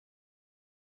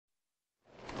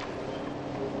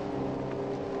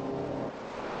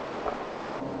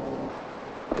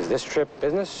this trip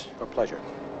business or pleasure?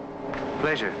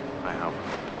 Pleasure, I hope.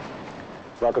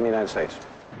 Welcome to the United States.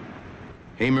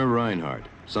 Hauer Reinhardt,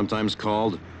 sometimes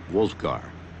called Wolfgar.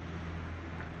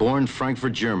 Born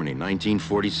Frankfurt, Germany,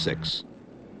 1946.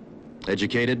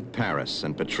 Educated Paris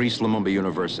and Patrice Lumumba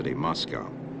University,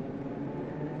 Moscow.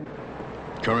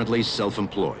 Currently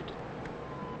self-employed.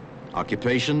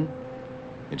 Occupation,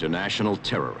 international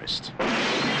terrorist.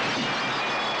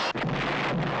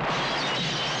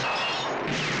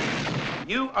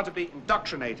 You are to be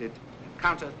indoctrinated in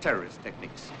counter-terrorist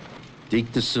techniques.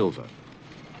 Deke De Silva,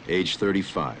 age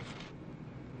 35.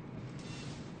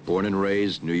 Born and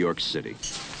raised New York City.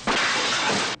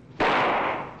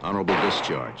 Honorable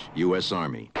discharge, U.S.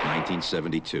 Army,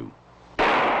 1972.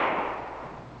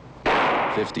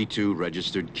 52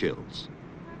 registered kills.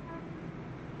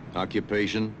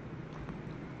 Occupation,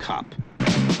 cop.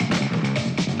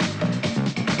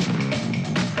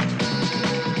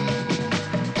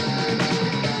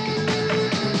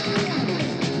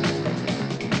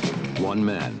 One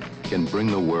man can bring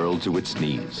the world to its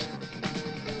knees.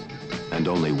 And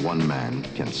only one man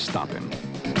can stop him.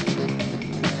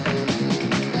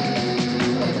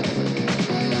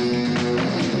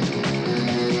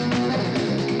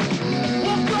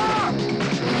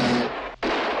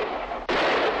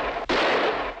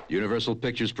 Universal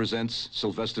Pictures presents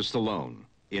Sylvester Stallone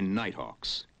in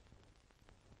Nighthawks.